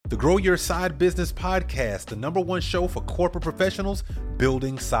the Grow Your Side Business podcast, the #1 show for corporate professionals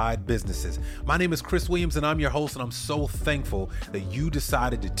building side businesses. My name is Chris Williams and I'm your host, and I'm so thankful that you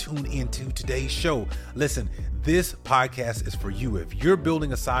decided to tune into today's show. Listen, this podcast is for you. If you're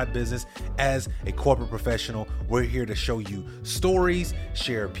building a side business as a corporate professional, we're here to show you stories,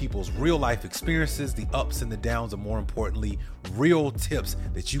 share people's real life experiences, the ups and the downs, and more importantly, real tips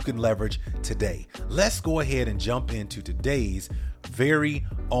that you can leverage today. Let's go ahead and jump into today's very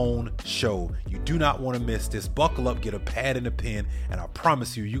own show. You do not want to miss this. Buckle up, get a pad and a pen, and I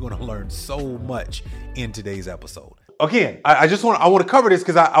promise you, you're going to learn so much in today's episode. Again, I want to cover this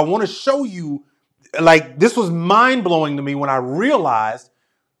because I want to show you, like, this was mind blowing to me when I realized,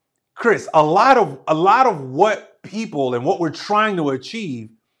 Chris, a lot of what people and what we're trying to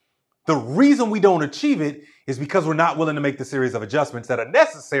achieve, the reason we don't achieve it is because we're not willing to make the series of adjustments that are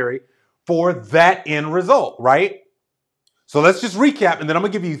necessary for that end result, right? So let's just recap, and then I'm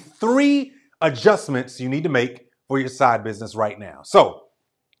going to give you 3 adjustments you need to make for your side business right now. So,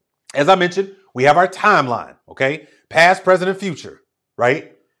 as I mentioned, we have our timeline, okay? Past, present, and future,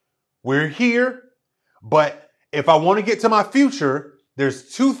 right? We're here, but if I want to get to my future,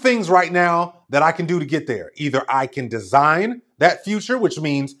 there's 2 things right now that I can do to get there. Either I can design that future, which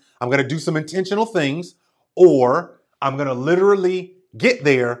means I'm going to do some intentional things, or I'm going to literally get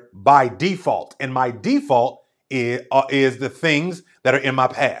there by default. And my default is the things that are in my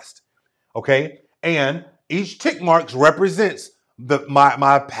past, okay? And each tick marks represents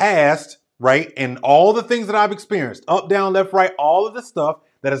my past, right? And all the things that I've experienced, up, down, left, right, all of the stuff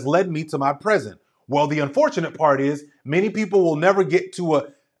that has led me to my present. Well, the unfortunate part is many people will never get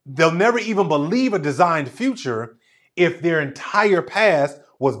to they'll never even believe a designed future if their entire past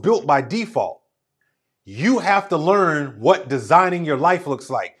was built by default. You have to learn what designing your life looks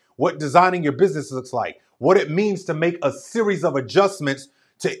like, what designing your business looks like, what it means to make a series of adjustments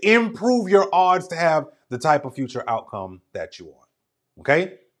to improve your odds to have the type of future outcome that you want.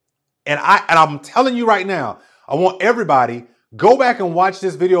 Okay? And I'm telling you right now, I want everybody go back and watch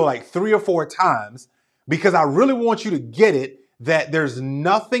this video like 3 or 4 times, because I really want you to get it that there's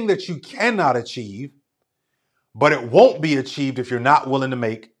nothing that you cannot achieve, but it won't be achieved if you're not willing to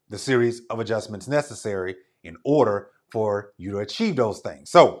make the series of adjustments necessary in order for you to achieve those things.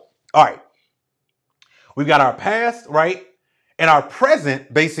 So, all right. We've got our past, right? And our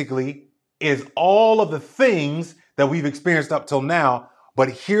present basically is all of the things that we've experienced up till now.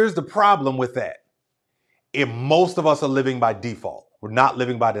 But here's the problem with that. Most of us are living by default. We're not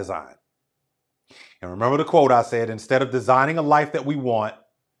living by design. And remember the quote I said, instead of designing a life that we want,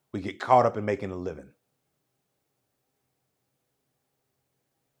 we get caught up in making a living.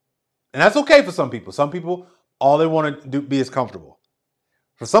 And that's okay for some people. Some people, all they want to be is comfortable.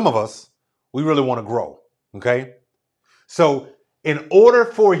 For some of us, we really want to grow. Okay. So in order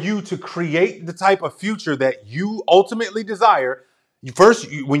for you to create the type of future that you ultimately desire,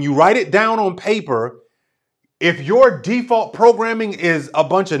 when you write it down on paper, if your default programming is a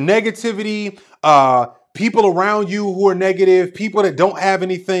bunch of negativity, people around you who are negative, people that don't have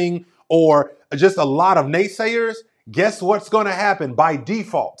anything, or just a lot of naysayers, guess what's going to happen by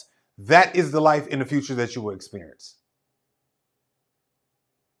default? That is the life in the future that you will experience.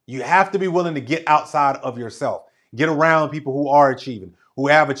 You have to be willing to get outside of yourself, get around people who are achieving, who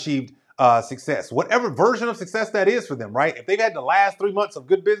have achieved success, whatever version of success that is for them, right? If they've had the last 3 months of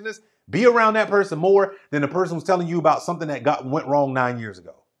good business, be around that person more than the person who's telling you about something that went wrong 9 years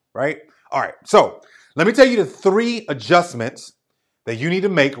ago, right? All right. So let me tell you the 3 adjustments that you need to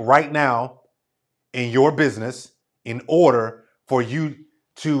make right now in your business in order for you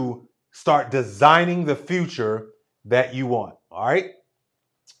to start designing the future that you want. All right.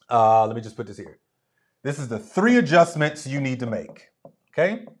 Let me just put this here. This is the 3 adjustments you need to make.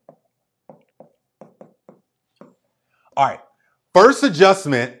 Okay. All right. First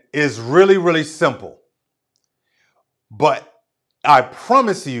adjustment is really, really simple, but I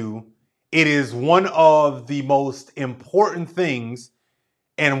promise you it is one of the most important things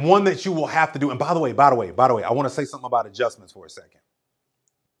and one that you will have to do. And by the way, I want to say something about adjustments for a second.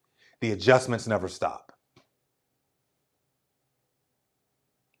 The adjustments never stop.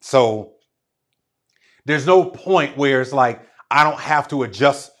 So there's no point where it's like, I don't have to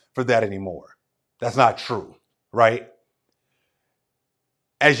adjust for that anymore. That's not true, right?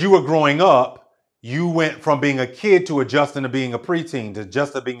 As you were growing up, you went from being a kid to adjusting to being a preteen, to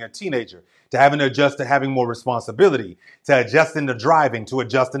adjust to being a teenager, to having to adjust to having more responsibility, to adjusting to driving, to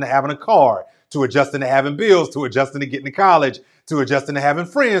adjusting to having a car, to adjusting to having bills, to adjusting to getting to college, to adjusting to having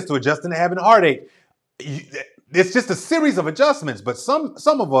friends, to adjusting to having heartache. It's just a series of adjustments, but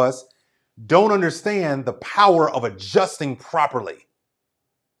some of us don't understand the power of adjusting properly.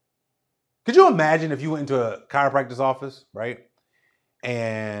 Could you imagine if you went into a chiropractor's office, right?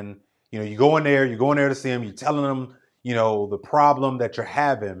 And, you go in there to see them, you're telling them, the problem that you're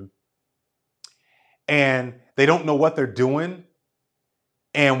having, and they don't know what they're doing.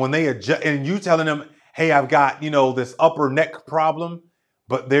 And when they adjust, and you telling them, hey, I've got, this upper neck problem,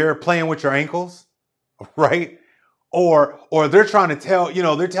 but they're playing with your ankles, right? Or they're trying to tell,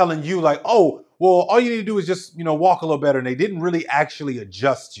 they're telling you like, oh, well, all you need to do is just, walk a little better. And they didn't really actually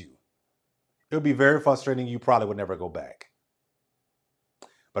adjust you. It would be very frustrating. You probably would never go back.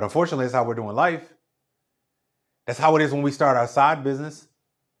 But unfortunately, that's how we're doing life. That's how it is when we start our side business.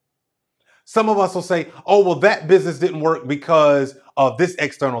 Some of us will say, oh, well, that business didn't work because of this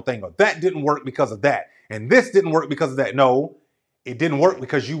external thing, or that didn't work because of that, and this didn't work because of that. No, it didn't work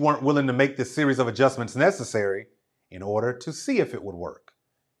because you weren't willing to make this series of adjustments necessary in order to see if it would work.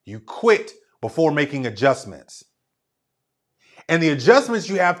 You quit before making adjustments. And the adjustments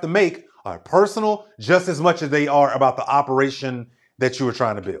you have to make are personal just as much as they are about the operation that you were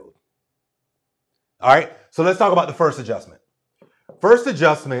trying to build. All right, so let's talk about the first adjustment. First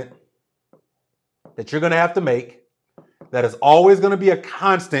adjustment that you're going to have to make, that is always going to be a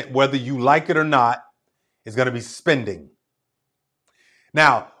constant, whether you like it or not, is going to be spending.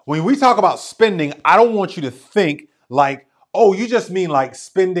 Now, when we talk about spending, I don't want you to think like, oh, you just mean like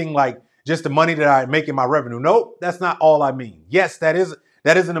spending like just the money that I make in my revenue. Nope, that's not all I mean. Yes, that is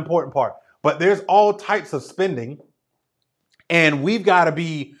an important part, but there's all types of spending, and we've got to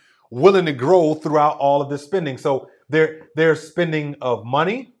be willing to grow throughout all of this spending. So there's spending of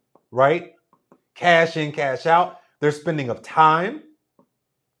money, right? Cash in, cash out. There's spending of time,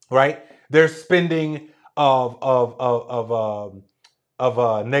 right? There's spending of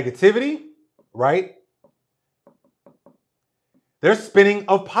negativity, right? There's spending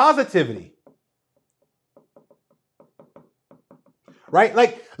of positivity, right?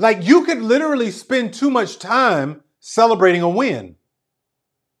 Like you could literally spend too much time celebrating a win.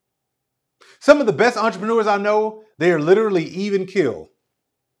 Some of the best entrepreneurs I know, they are literally even keel.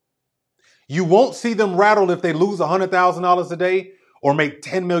 You won't see them rattled if they lose $100,000 a day or make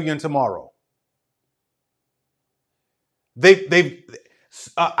 10 million tomorrow.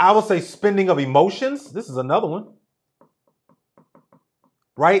 I will say spending of emotions. This is another one,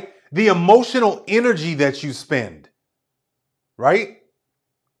 right? The emotional energy that you spend, right?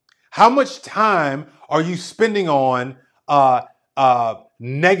 How much time are you spending on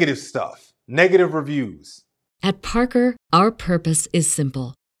negative stuff, negative reviews? At Parker, our purpose is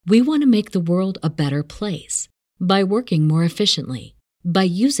simple. We want to make the world a better place by working more efficiently, by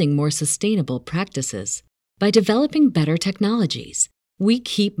using more sustainable practices, by developing better technologies. We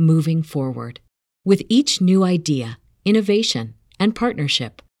keep moving forward. With each new idea, innovation, and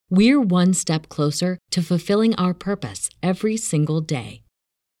partnership, we're one step closer to fulfilling our purpose every single day.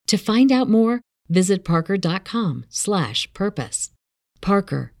 To find out more, visit parker.com/purpose.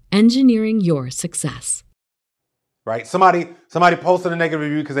 Parker, engineering your success. Right? Somebody posted a negative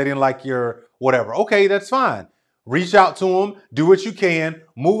review because they didn't like your whatever. Okay, that's fine. Reach out to them, do what you can,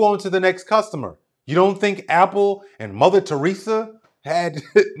 move on to the next customer. You don't think Apple and Mother Teresa had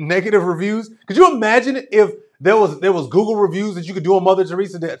negative reviews? Could you imagine if there was Google reviews that you could do on Mother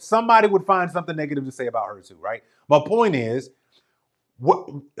Teresa, that somebody would find something negative to say about her too, right? My point is,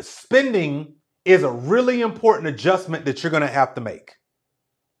 spending is a really important adjustment that you're going to have to make.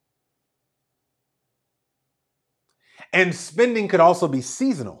 And spending could also be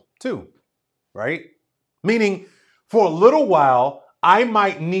seasonal too, right? Meaning for a little while, I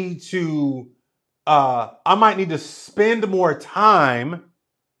might need to spend more time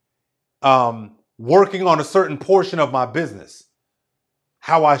working on a certain portion of my business.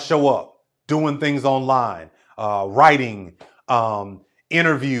 How I show up, doing things online, writing,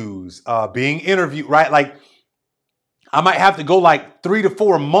 interviews, being interviewed, right? Like I might have to go like 3 to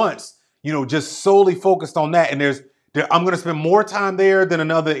 4 months, just solely focused on that. And I'm going to spend more time there than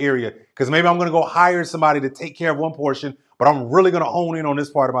another area because maybe I'm going to go hire somebody to take care of one portion, but I'm really going to hone in on this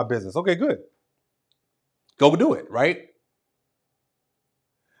part of my business. Okay, good. Go do it, right?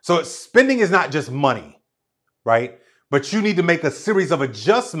 So spending is not just money, right? But you need to make a series of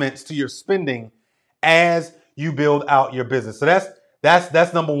adjustments to your spending as you build out your business. So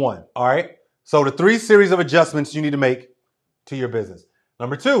that's number one, all right? So the 3 series of adjustments you need to make to your business.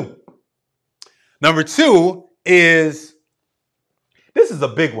 Number two is, this is a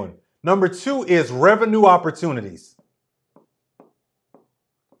big one. Number 2 is revenue opportunities.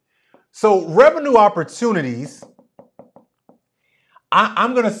 So revenue opportunities,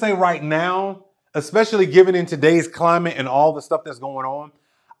 I'm going to say right now, especially given in today's climate and all the stuff that's going on,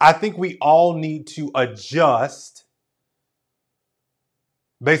 I think we all need to adjust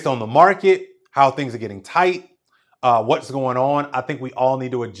based on the market, how things are getting tight, what's going on, I think we all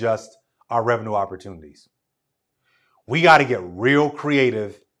need to adjust our revenue opportunities. We got to get real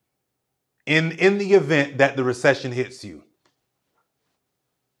creative in the event that the recession hits you.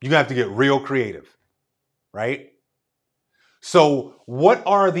 You have to get real creative, right? So what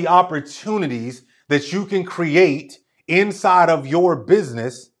are the opportunities that you can create inside of your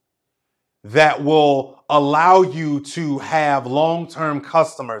business that will allow you to have long-term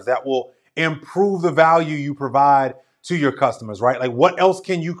customers, that will improve the value you provide to your customers, right? Like, what else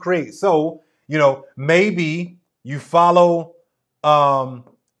can you create? So, maybe you follow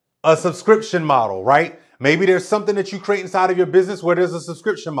a subscription model, right? Maybe there's something that you create inside of your business where there's a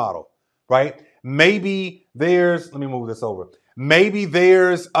subscription model, right? Maybe let me move this over. Maybe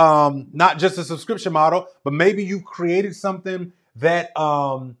there's not just a subscription model, but maybe you've created something that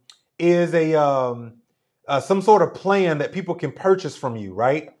is some sort of plan that people can purchase from you,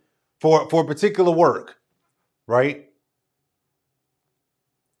 right? For particular work, right?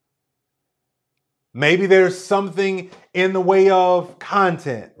 Maybe there's something in the way of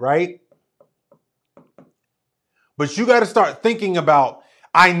content, right? But you got to start thinking about,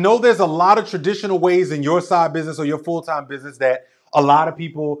 I know there's a lot of traditional ways in your side business or your full-time business that a lot of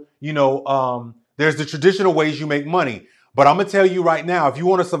people, there's the traditional ways you make money. But I'm going to tell you right now, if you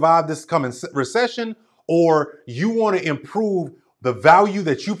want to survive this coming recession, or you want to improve the value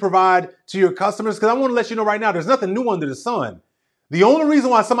that you provide to your customers, because I want to let you know right now, there's nothing new under the sun. The only reason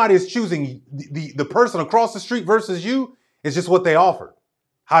why somebody is choosing the person across the street versus you is just what they offered,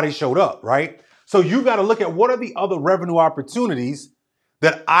 how they showed up, right? So you've got to look at what are the other revenue opportunities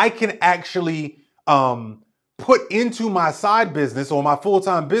that I can actually put into my side business or my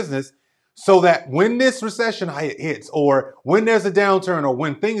full-time business, so that when this recession hits, or when there's a downturn, or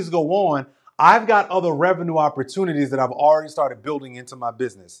when things go on, I've got other revenue opportunities that I've already started building into my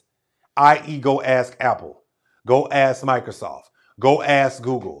business, i.e. go ask Apple, go ask Microsoft, go ask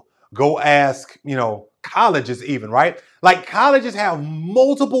Google, go ask, colleges even, right? Like, colleges have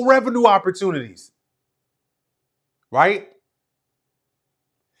multiple revenue opportunities, right?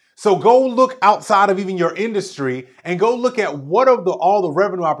 So go look outside of even your industry and go look at what of all the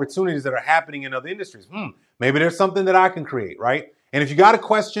revenue opportunities that are happening in other industries. Maybe there's something that I can create, right? And if you got a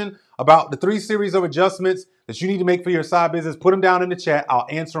question about the 3 series of adjustments that you need to make for your side business, put them down in the chat. I'll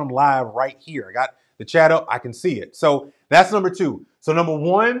answer them live right here. I got the chat up. I can see it. So that's number 2. So number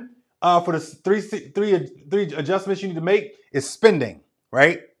 1 for the three adjustments you need to make is spending,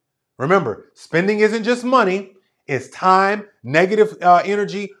 right? Remember, spending isn't just money. It's time, negative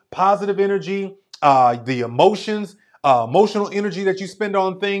energy, positive energy, the emotions, emotional energy that you spend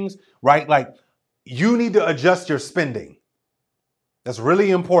on things, right? Like, you need to adjust your spending. That's a really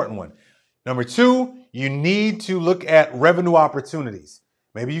important one. Number 2, you need to look at revenue opportunities.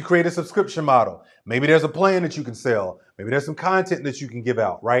 Maybe you create a subscription model. Maybe there's a plan that you can sell. Maybe there's some content that you can give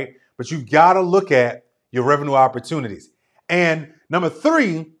out, right? But you've got to look at your revenue opportunities. And number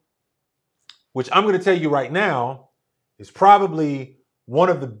 3, which I'm going to tell you right now, is probably one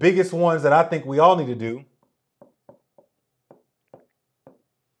of the biggest ones that I think we all need to do.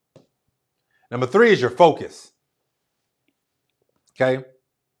 Number 3 is your focus. Okay?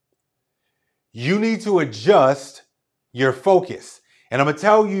 You need to adjust your focus. And I'm going to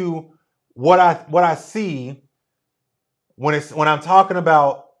tell you what I see when I'm talking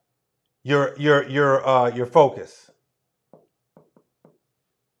about your focus.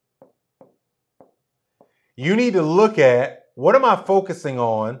 You need to look at, what am I focusing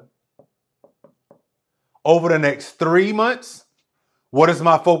on over the next 3 months? What is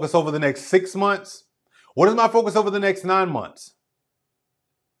my focus over the next 6 months? What is my focus over the next 9 months?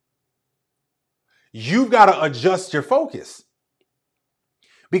 You've got to adjust your focus.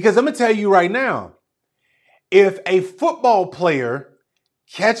 Because I'm going to tell you right now, if a football player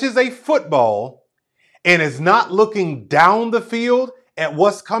catches a football and is not looking down the field at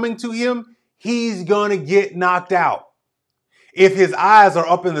what's coming to him, he's going to get knocked out. If his eyes are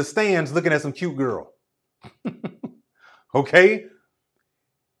up in the stands looking at some cute girl. Okay?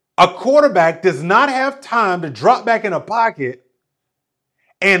 A quarterback does not have time to drop back in a pocket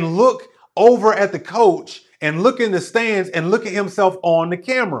and look over at the coach and look in the stands and look at himself on the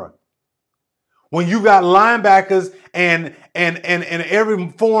camera. When you got linebackers and every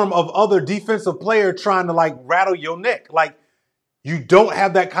form of other defensive player trying to like rattle your neck, like, you don't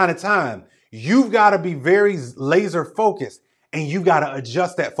have that kind of time. You've got to be very laser focused, and you've got to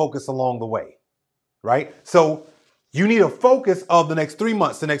adjust that focus along the way, right? So you need a focus of the next 3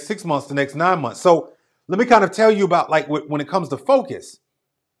 months, the next 6 months, the next 9 months. So let me kind of tell you about, like, when it comes to focus.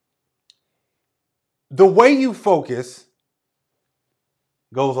 The way you focus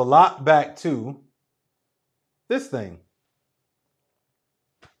goes a lot back to this thing.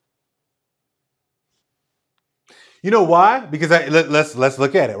 You know why? Because let's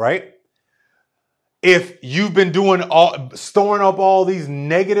look at it, right? If you've been storing up all these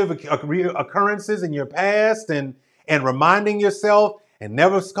negative occurrences in your past and reminding yourself and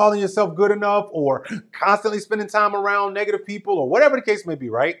never calling yourself good enough, or constantly spending time around negative people, or whatever the case may be,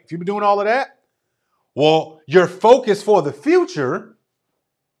 right? If you've been doing all of that, well, your focus for the future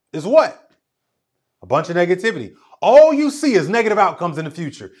is what? A bunch of negativity. All you see is negative outcomes in the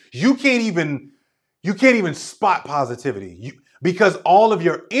future. You can't even spot positivity because all of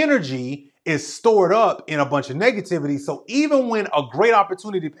your energy is stored up in a bunch of negativity. So even when a great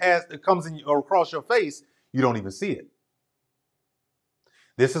opportunity comes across your face, you don't even see it.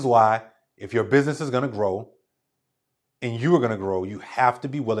 This is why if your business is going to grow and you are going to grow, you have to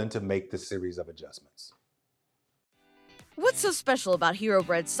be willing to make this series of adjustments. What's so special about Hero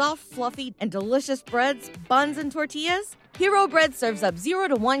Bread's soft, fluffy, and delicious breads, buns, and tortillas? Hero Bread serves up 0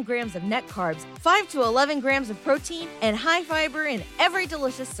 to 1 grams of net carbs, 5 to 11 grams of protein, and high fiber in every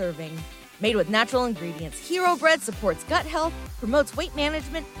delicious serving. Made with natural ingredients, Hero Bread supports gut health, promotes weight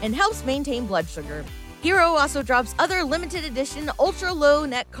management, and helps maintain blood sugar. Hero also drops other limited edition ultra-low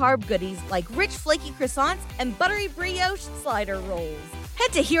net carb goodies like rich flaky croissants and buttery brioche slider rolls.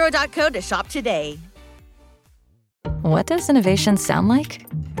 Head to hero.co to shop today. What does innovation sound like?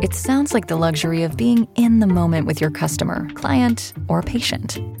 It sounds like the luxury of being in the moment with your customer, client, or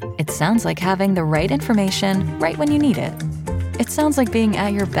patient. It sounds like having the right information right when you need it. It sounds like being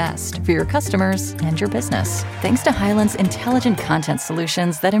at your best for your customers and your business, thanks to Hyland's intelligent content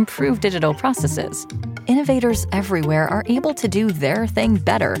solutions that improve digital processes. Innovators everywhere are able to do their thing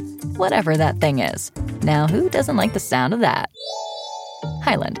better, whatever that thing is. Now, who doesn't like the sound of that?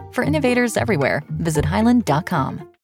 Hyland, for innovators everywhere. Visit hyland.com.